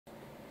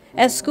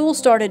As school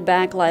started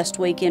back last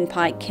week in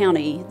Pike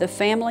County, the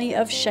family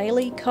of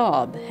Shalei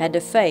Cobb had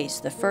to face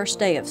the first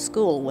day of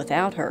school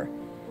without her.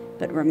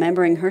 But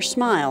remembering her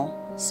smile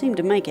seemed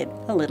to make it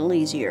a little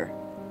easier.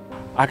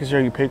 I can show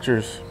you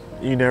pictures.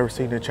 You never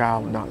seen a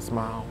child not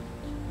smile.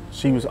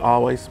 She was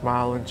always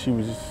smiling. She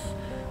was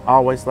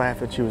always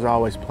laughing. She was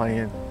always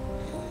playing.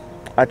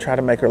 I try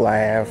to make her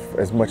laugh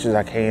as much as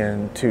I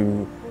can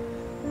to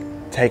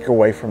take her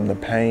away from the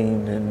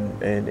pain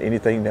and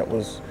anything that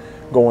was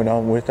going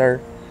on with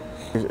her.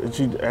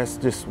 That's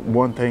just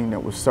one thing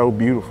that was so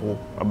beautiful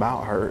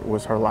about her,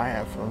 was her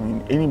laugh. I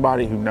mean,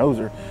 anybody who knows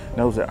her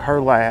knows that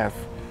her laugh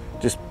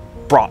just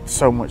brought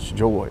so much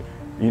joy.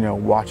 You know,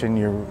 watching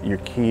your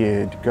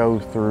kid go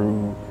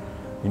through,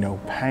 you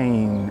know,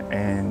 pain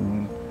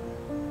and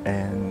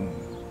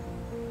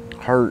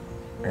hurt,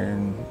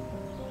 and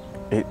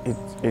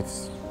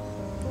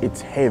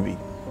it's heavy.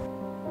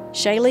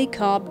 Shalei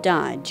Cobb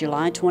died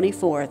July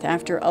 24th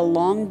after a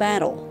long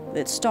battle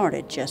that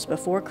started just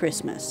before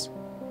Christmas.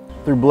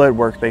 Through blood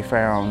work, they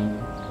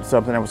found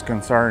something that was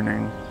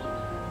concerning,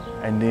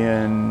 and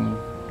then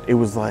it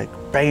was like,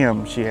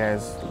 bam, she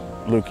has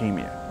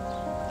leukemia.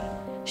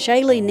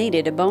 Shalei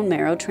needed a bone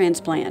marrow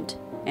transplant,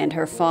 and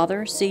her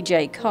father,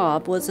 CJ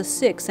Cobb, was a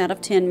 6 out of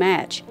 10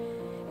 match,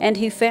 and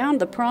he found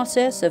the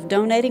process of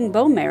donating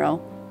bone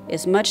marrow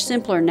is much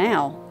simpler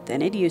now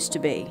than it used to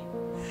be.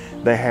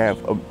 They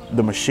have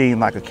the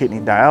machine, like a kidney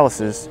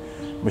dialysis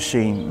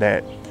machine,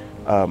 that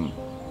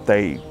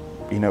they,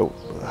 you know,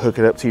 hook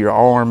it up to your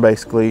arm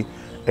basically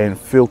and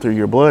filter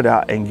your blood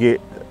out and get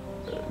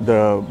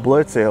the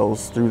blood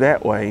cells through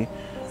that way.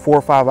 4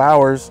 or 5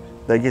 hours,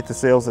 they get the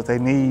cells that they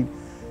need.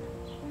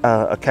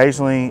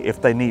 Occasionally,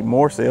 if they need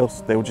more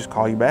cells, they will just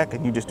call you back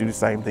and you just do the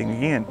same thing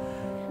again.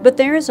 But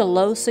there is a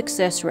low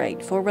success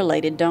rate for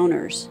related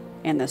donors,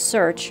 and the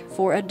search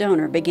for a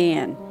donor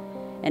began.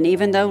 And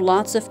even though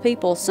lots of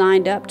people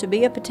signed up to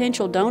be a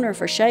potential donor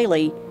for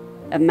Shalei,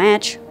 a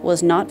match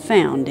was not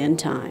found in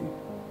time.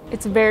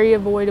 It's very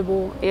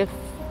avoidable if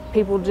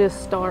people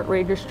just start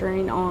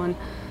registering on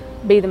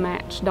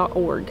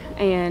bethematch.org,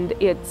 and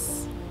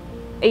it's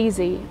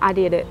easy. I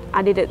did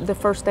it the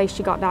first day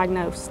she got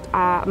diagnosed.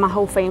 My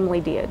whole family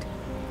did.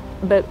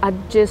 But I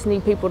just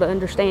need people to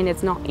understand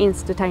it's not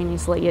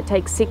instantaneously. It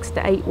takes 6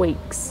 to 8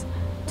 weeks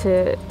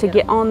to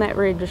get on that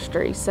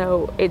registry.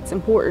 So it's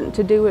important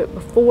to do it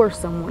before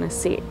someone is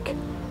sick.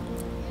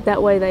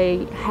 That way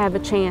they have a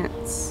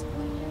chance.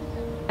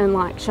 And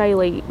like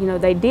Shalei, you know,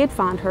 they did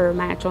find her a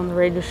match on the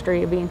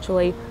registry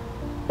eventually,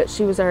 but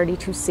she was already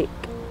too sick.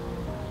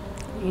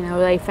 You know,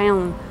 they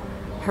found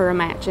her a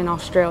match in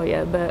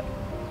Australia, but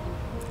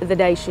the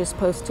day she was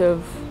supposed to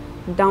have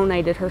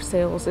donated her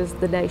cells is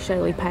the day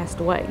Shalei passed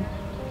away.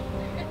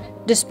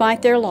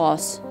 Despite their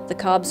loss, the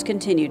Cobbs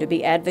continue to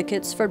be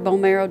advocates for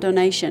bone marrow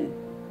donation,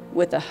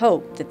 with the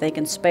hope that they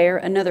can spare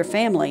another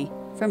family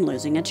from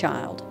losing a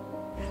child.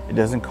 It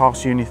doesn't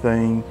cost you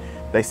anything.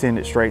 They send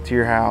it straight to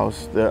your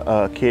house.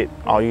 The kit,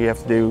 all you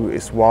have to do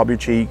is swab your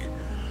cheek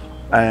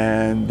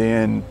and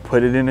then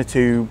put it in a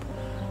tube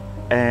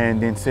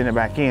and then send it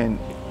back in.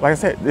 Like I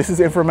said, this is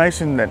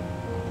information that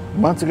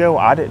months ago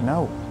I didn't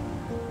know.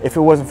 If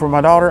it wasn't for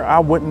my daughter, I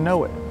wouldn't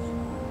know it.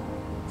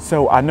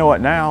 So I know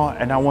it now,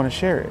 and I want to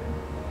share it.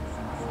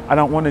 I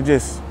don't want to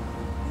just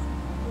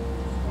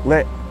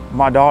let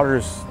my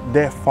daughter's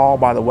death fall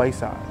by the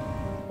wayside.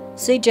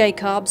 CJ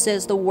Cobb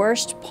says the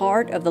worst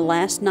part of the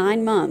last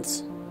 9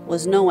 months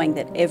was knowing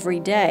that every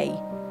day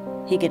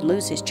he could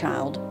lose his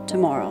child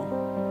tomorrow.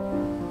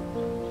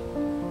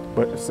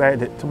 But it's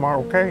sad that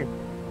tomorrow came.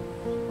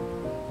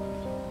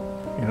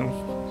 You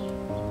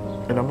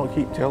know? And I'm going to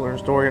keep telling her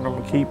story, and I'm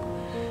going to keep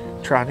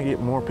trying to get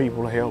more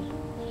people to help.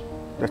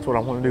 That's what I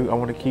want to do. I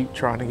want to keep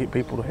trying to get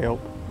people to help.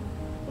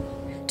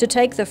 To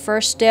take the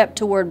first step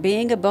toward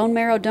being a bone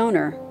marrow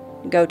donor,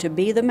 go to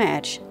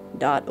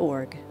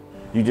bethematch.org.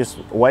 You just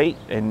wait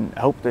and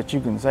hope that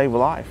you can save a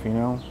life, you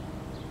know?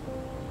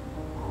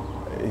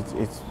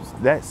 It's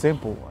that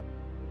simple.